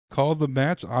called the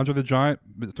match. Andre the Giant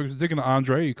took a dig into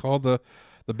Andre. You called the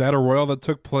battle royal that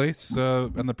took place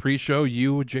in the pre-show.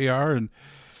 You, JR, and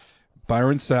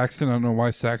Byron Saxton. I don't know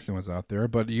why Saxton was out there,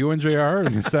 but you and JR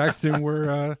and Saxton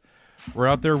were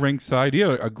out there ringside. You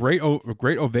had a great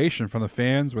ovation from the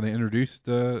fans when they introduced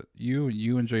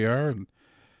you and JR, and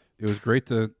it was great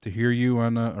to hear you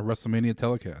on a WrestleMania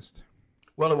telecast.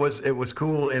 Well, it was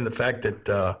cool in the fact that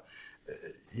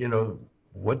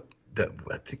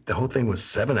I think the whole thing was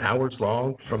 7 hours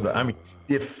long from the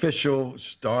official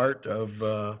start of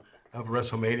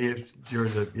WrestleMania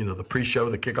during the pre-show,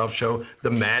 the kickoff show,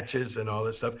 the matches and all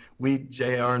this stuff.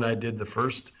 JR and I did the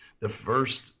first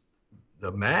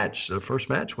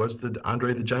match was the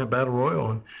Andre the Giant Battle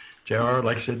Royal, and JR,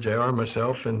 like I said, JR,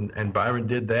 myself, and Byron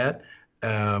did that.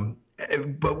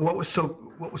 But what was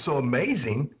so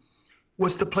amazing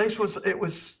was the place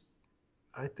was.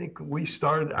 I think we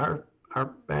started our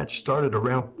match started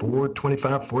around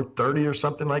 4:25, 4:30 or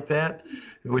something like that,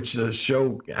 which the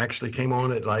show actually came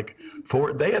on at like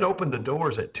 4. They had opened the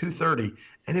doors at 2:30,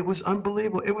 and it was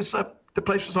unbelievable. It was the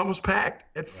place was almost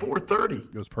packed at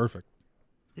 4:30. It was perfect.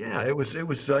 Yeah, it was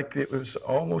like it was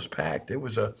almost packed. It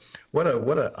was what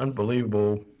a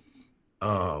unbelievable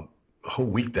whole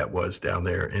week that was down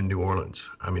there in New Orleans.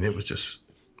 I mean, it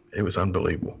was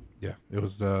unbelievable. Yeah, it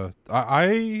was.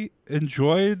 I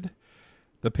enjoyed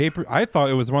the paper. I thought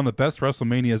it was one of the best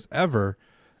WrestleManias ever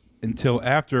until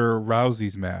after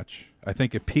Rousey's match. I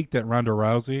think it peaked at Ronda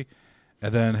Rousey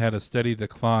and then had a steady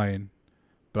decline.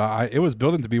 But it was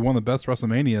building to be one of the best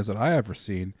WrestleManias that I ever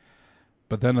seen.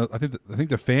 But then I think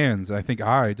the fans, I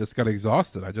just got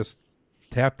exhausted. I just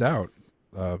tapped out.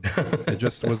 It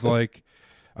just was like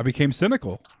I became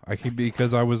cynical.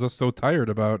 Because I was just so tired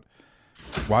about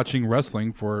watching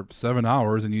wrestling for 7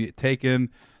 hours, and you take in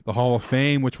the Hall of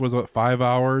Fame, which was 5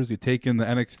 hours. You take in the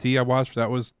NXT I watched,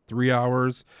 that was 3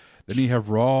 hours. Then you have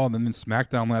Raw, and then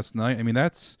SmackDown last night. I mean,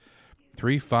 that's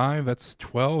 3, 5, that's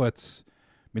 12.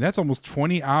 That's almost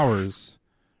 20 hours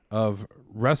of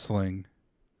wrestling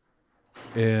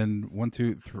in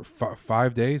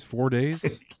 5 days, 4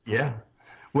 days. Yeah.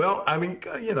 Well, I mean,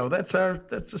 that's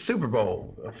the Super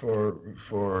Bowl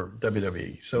for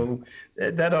WWE. So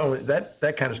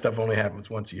that kind of stuff only happens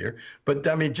once a year. But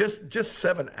I mean, just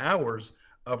 7 hours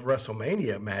of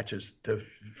WrestleMania matches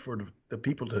for the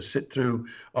people to sit through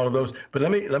all of those. But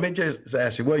let me just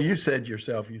ask you. Well, you said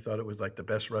yourself you thought it was like the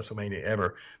best WrestleMania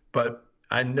ever. But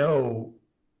I know,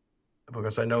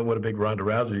 because I know what a big Ronda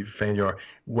Rousey fan you are.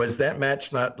 Was that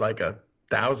match not like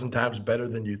 1,000 times better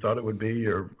than you thought it would be,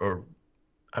 or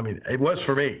I mean, it was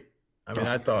for me. I mean,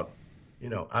 I thought,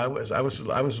 I was a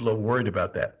little worried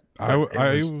about that.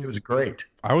 It was great.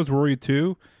 I was worried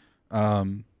too,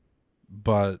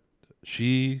 but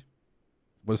she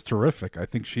was terrific. I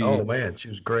think she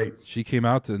was great. She came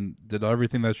out and did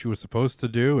everything that she was supposed to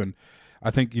do, and I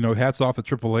think hats off to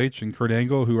Triple H and Kurt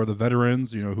Angle, who are the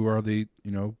veterans, who are the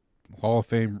Hall of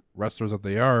Fame wrestlers that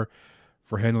they are,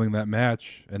 for handling that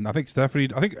match. And I think Stephanie,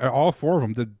 all 4 of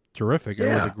them did terrific. Yeah,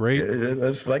 it was a great.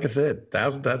 It's like I said,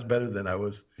 1,000 times better than I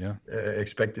was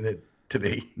expecting it to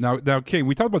be. Now, King,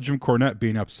 we talked about Jim Cornette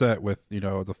being upset with he's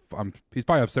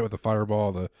probably upset with the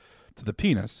fireball to the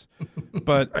penis,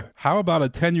 but how about a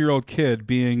 10-year-old kid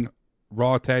being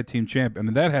Raw Tag Team Champ? I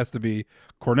mean,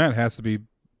 Cornette has to be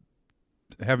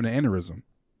having an aneurysm.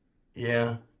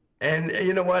 Yeah, and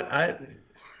you know what, I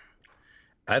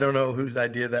don't know whose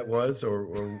idea that was or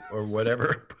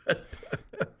whatever, but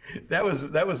that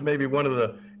was maybe one of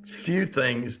the few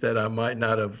things that I might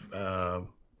not have,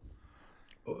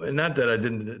 not that I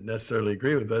didn't necessarily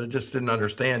agree with, but I just didn't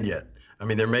understand yet. I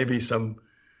mean, there may be some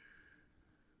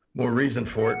more reason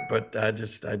for it, but I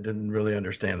didn't really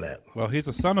understand that. Well, he's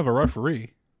the son of a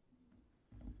referee.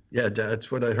 Yeah, that's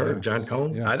what I heard. John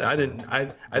Cone. Yeah. I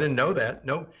didn't know that.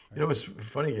 No, it's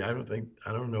funny. I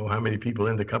don't know how many people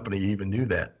in the company even knew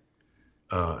that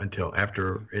until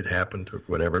after it happened or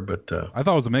whatever. But I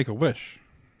thought it was a Make-A-Wish.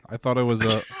 I thought it was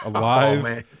a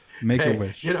live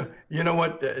Make-A-Wish. You know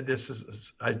what?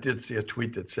 I did see a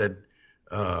tweet that said,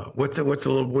 "What's the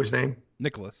little boy's name?"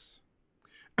 Nicholas.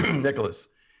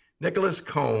 Nicholas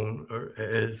Cone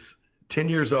is 10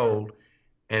 years old,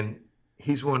 and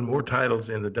he's won more titles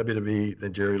in the WWE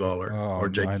than Jerry Lawler or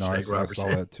Jake the Snake Robertson. I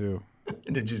saw that too.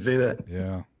 Did you see that?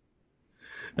 Yeah.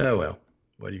 Oh, well.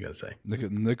 What are you going to say?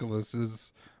 Nicholas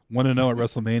is 1-0 at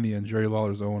WrestleMania, and Jerry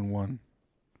Lawler's 0-1.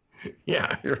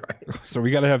 Yeah, you're right. So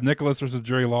we got to have Nicholas versus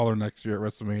Jerry Lawler next year at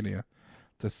WrestleMania.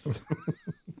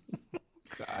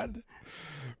 God.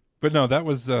 But no, that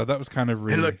was kind of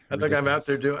really. Hey, look, I'm out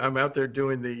there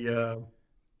doing the.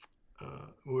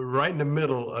 We're right in the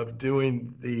middle of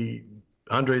doing the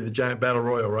Andre the Giant Battle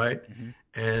Royal, right?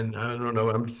 And I don't know,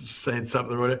 I'm just saying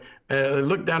something or whatever. And I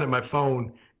look down at my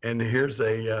phone, and here's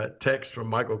a text from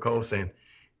Michael Cole saying,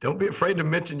 "Don't be afraid to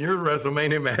mention your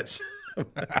WrestleMania match."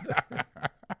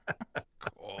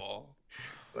 Cool.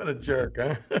 What a jerk,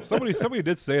 huh? Somebody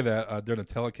did say that during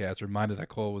the telecast, reminded that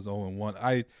Cole was 0-1.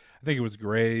 I think it was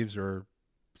Graves or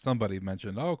somebody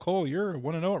mentioned, "Oh, Cole, you're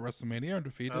 1-0 at WrestleMania,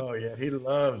 undefeated." Oh yeah, he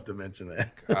loves to mention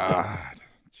that. God,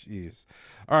 jeez.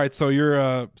 All right, so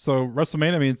you're so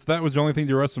WrestleMania. I mean, that was the only thing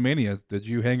to WrestleMania. Did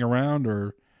you hang around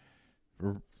or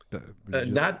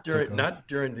not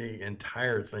during the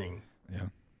entire thing. Yeah.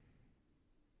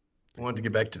 I wanted to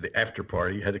get back to the after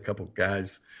party. Had a couple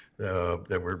guys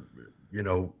that were,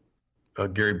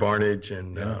 Gary Barnage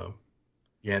and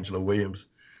D'Angelo Williams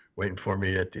waiting for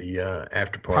me at the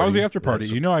after party. How was the after party?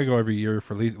 I go every year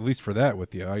for at least for that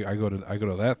with you. I go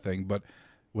to that thing, but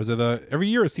was it every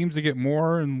year? It seems to get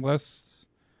more and less.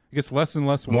 It gets less and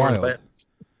less more wild. And less.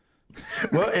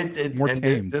 Well,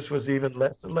 this was even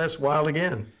less and less wild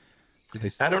again.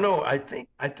 I don't know. I think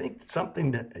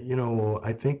something that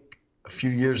I think a few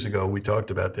years ago we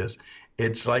talked about this.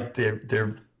 It's like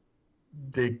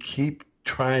they keep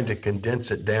trying to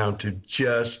condense it down to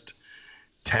just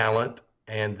talent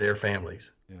and their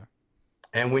families. Yeah.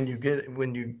 And when you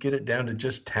get it down to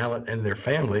just talent and their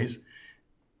families,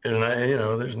 and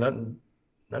there's nothing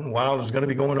wild is going to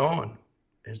be going on.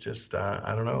 It's just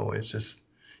I don't know. It's just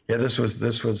this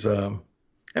was I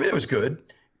mean, it was good,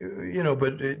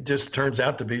 but it just turns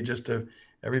out to be just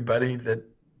everybody that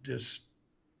just,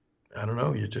 I don't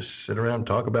know, you just sit around and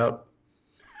talk about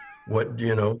what,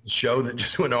 the show that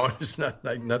just went on. It's not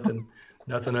like nothing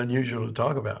unusual to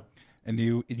talk about. And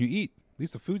you eat. At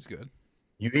least the food's good.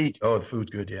 You eat. Oh, the food's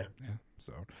good. Yeah. Yeah.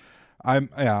 So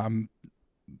I'm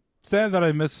sad that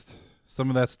I missed some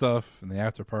of that stuff and the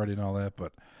after party and all that,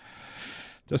 but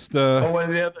just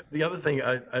and the other thing,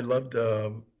 I loved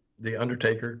the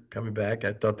Undertaker coming back.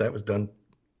 I thought that was done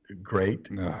great.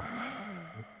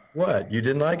 What? You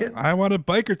didn't like it? I wanted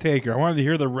Biker Taker. I wanted to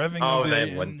hear the revving. Oh, of the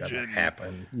that wasn't going to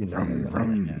happen.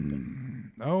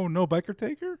 No Biker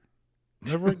Taker?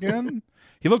 Never again?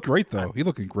 He looked great, though. He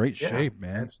looked in great shape,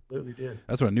 man. Absolutely did.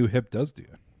 That's what a new hip does to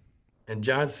you. And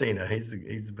John Cena, he's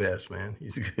the best, man.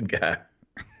 He's a good guy.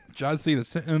 John Cena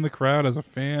sitting in the crowd as a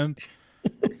fan,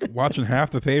 watching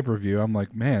half the pay-per-view. I'm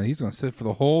like, man, he's going to sit for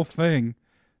the whole thing.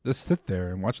 Just sit there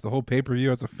and watch the whole pay-per-view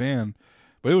as a fan.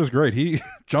 But it was great. He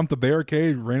jumped the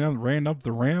barricade, ran up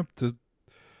the ramp to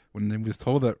when he was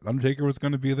told that Undertaker was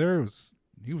going to be there.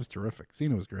 He was terrific.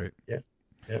 Cena was great. Yeah,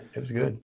 it was good.